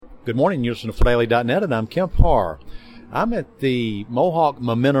Good morning. You're listening to FootDaily.net, and I'm Kemp Harr. I'm at the Mohawk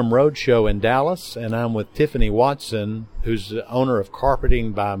Momentum Roadshow in Dallas, and I'm with Tiffany Watson, who's the owner of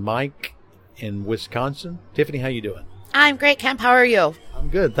Carpeting by Mike in Wisconsin. Tiffany, how you doing? I'm great, Kemp. How are you? I'm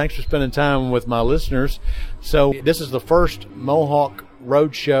good. Thanks for spending time with my listeners. So this is the first Mohawk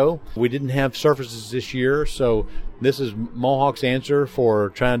Roadshow. We didn't have surfaces this year, so this is Mohawk's answer for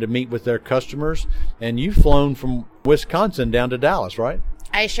trying to meet with their customers. And you've flown from Wisconsin down to Dallas, right?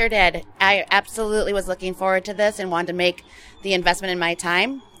 I sure did. I absolutely was looking forward to this and wanted to make the investment in my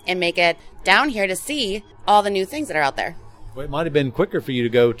time and make it down here to see all the new things that are out there. Well, it might have been quicker for you to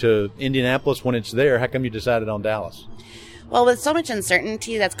go to Indianapolis when it's there. How come you decided on Dallas? Well, with so much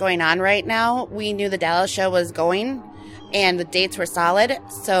uncertainty that's going on right now, we knew the Dallas show was going and the dates were solid.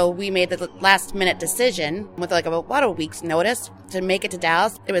 So we made the last minute decision with about a week's notice to make it to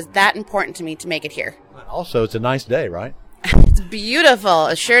Dallas. It was that important to me to make it here. Also, it's a nice day, right? It's beautiful.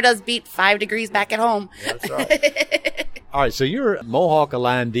 It sure does beat 5 degrees back at home. That's right. All right, so you're a Mohawk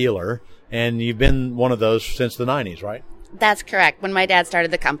Aligned dealer, and you've been one of those since the 90s, right? That's correct. When my dad started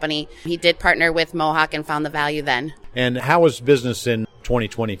the company, he did partner with Mohawk and found the value then. And how was business in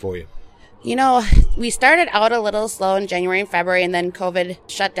 2020 for you? You know, we started out a little slow in January and February, and then COVID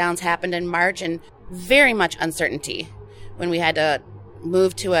shutdowns happened in March, and very much uncertainty when we had to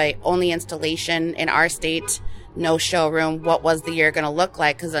move to a only installation in our state. No showroom. What was the year going to look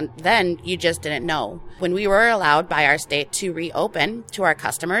like? Because then you just didn't know. When we were allowed by our state to reopen to our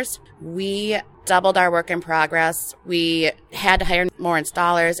customers, we doubled our work in progress. We had to hire more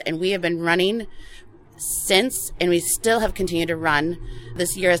installers, and we have been running since, and we still have continued to run.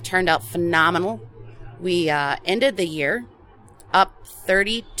 This year has turned out phenomenal. We ended the year up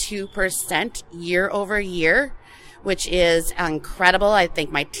 32% year over year, which is incredible. I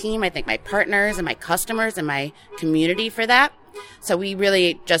thank my team, I thank my partners and my customers and my community for that. So we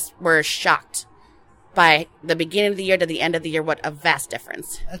really just were shocked by the beginning of the year to the end of the year. What a vast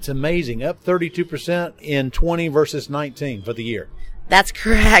difference. That's amazing. Up 32% in 20 versus 19 for the year. That's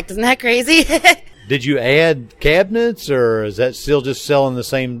correct. Isn't that crazy? Did you add cabinets, or is that still just selling the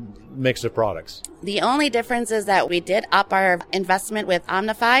same mix of products? The only difference is that we did up our investment with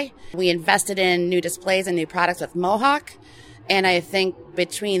Omnify. We invested in new displays and new products with Mohawk. And I think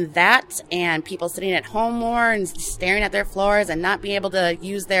between that and people sitting at home more and staring at their floors and not being able to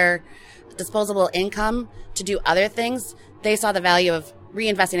use their disposable income to do other things, they saw the value of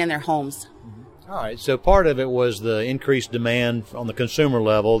reinvesting in their homes. All right, so part of it was the increased demand on the consumer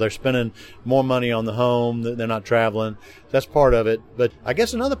level. They're spending more money on the home. They're not traveling. That's part of it. But I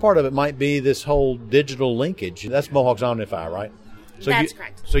guess another part of it might be this whole digital linkage. That's Mohawk's Omnify, right? That's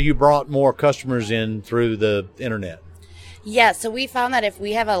correct. So you brought more customers in through the internet. Yeah, so we found that if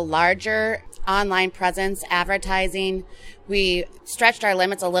we have a larger online presence, advertising, we stretched our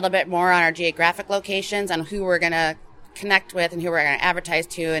limits a little bit more on our geographic locations on who we're going to connect with and who we're going to advertise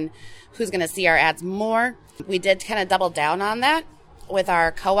to and who's going to see our ads more. We did kind of double down on that with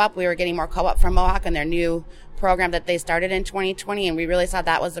our co-op. We were getting more co-op from Mohawk and their new program that they started in 2020, and we really saw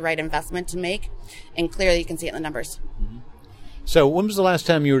that was the right investment to make, and clearly you can see it in the numbers. Mm-hmm. So when was the last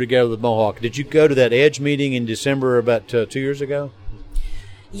time you were together with Mohawk? Did you go to that Edge meeting in December about 2 years ago?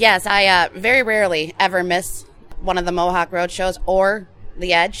 Yes, I very rarely ever miss one of the Mohawk road shows or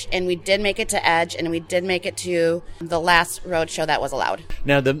the Edge, and we did make it to Edge, and we did make it to the last road show that was allowed.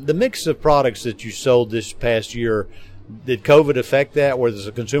 Now, the mix of products that you sold this past year, did COVID affect that? Was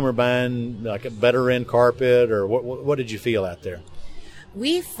the consumer buying like a better end carpet, or what did you feel out there?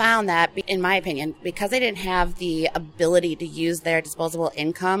 We found that, in my opinion, because they didn't have the ability to use their disposable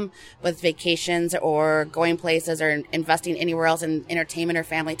income with vacations or going places or investing anywhere else in entertainment or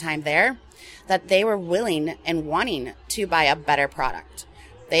family time there, that they were willing and wanting to buy a better product.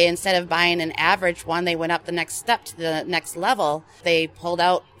 They, instead of buying an average one, they went up the next step to the next level. They pulled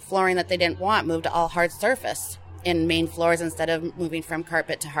out flooring that they didn't want, moved to all hard surface in main floors instead of moving from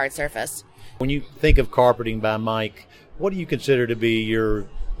carpet to hard surface. When you think of Carpeting by Mike, what do you consider to be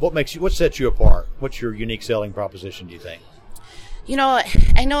what sets you apart? What's your unique selling proposition, do you think? You know,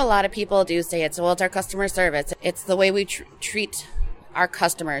 I know a lot of people do say it's our customer service. It's the way we treat our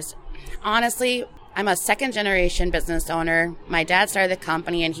customers. Honestly, I'm a second-generation business owner. My dad started the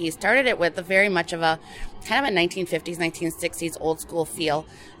company, and he started it with very much of a kind of a 1950s, 1960s old-school feel,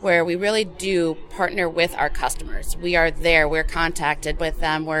 where we really do partner with our customers. We are there. We're contacted with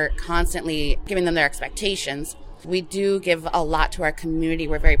them. We're constantly giving them their expectations. We do give a lot to our community.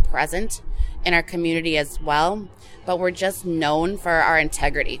 We're very present in our community as well, but we're just known for our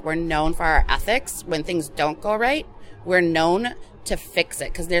integrity. We're known for our ethics. When things don't go right, we're known to fix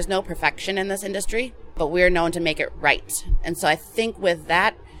it, because there's no perfection in this industry, but we're known to make it right. And so I think with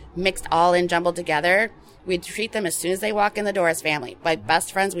that, mixed all in, jumbled together. We treat them as soon as they walk in the door as family. Like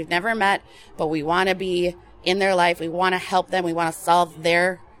best friends we've never met, but we want to be in their life. We want to help them. We want to solve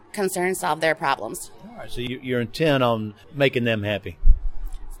their concerns, solve their problems. All right, so you're intent on making them happy.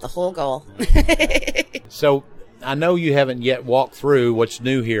 It's the whole goal. So I know you haven't yet walked through what's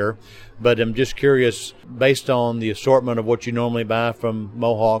new here, but I'm just curious, based on the assortment of what you normally buy from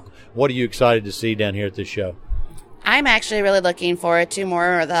Mohawk, what are you excited to see down here at this show? I'm actually really looking forward to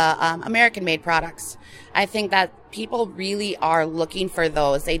more of the American-made products. I think that people really are looking for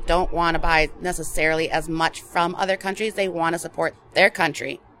those. They don't want to buy necessarily as much from other countries. They want to support their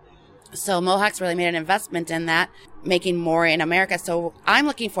country. So Mohawk's really made an investment in that, making more in America. So I'm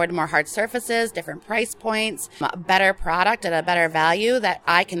looking forward to more hard surfaces, different price points, a better product at a better value that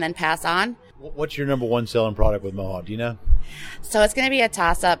I can then pass on. What's your number one selling product with Mohawk? Do you know? So it's going to be a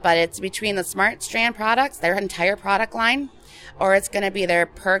toss-up, but it's between the Smart Strand products, their entire product line, or it's going to be their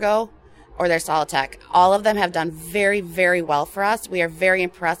Pergo or their Solitech. All of them have done very, very well for us. We are very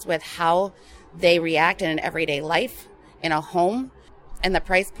impressed with how they react in an everyday life, in a home, and the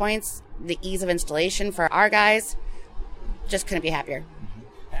price points, the ease of installation for our guys. Just couldn't be happier.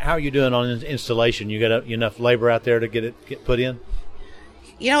 How are you doing on installation? You got enough labor out there to get it put in?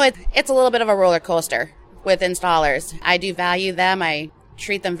 You know, it's a little bit of a roller coaster with installers. I do value them. I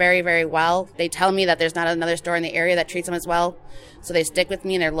treat them very, very well. They tell me that there's not another store in the area that treats them as well. So they stick with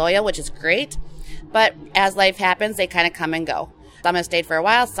me and they're loyal, which is great. But as life happens, they kind of come and go. Some have stayed for a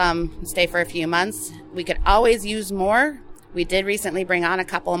while. Some stay for a few months. We could always use more. We did recently bring on a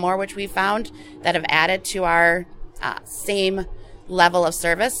couple more, which we found that have added to our same level of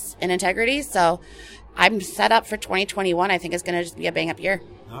service and integrity. So I'm set up for 2021. I think it's going to just be a bang-up year.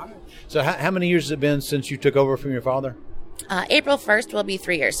 All right. So how many years has it been since you took over from your father? April 1st will be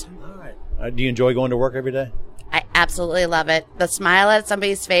 3 years. All right. Do you enjoy going to work every day? I absolutely love it. The smile at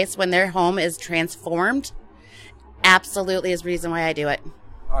somebody's face when their home is transformed absolutely is the reason why I do it.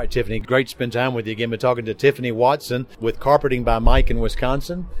 All right, Tiffany, great to spend time with you again. We're talking to Tiffany Watson with Carpeting by Mike in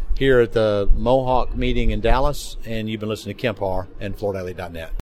Wisconsin here at the Mohawk meeting in Dallas, and you've been listening to Kemp Harr and FloorDaily.net.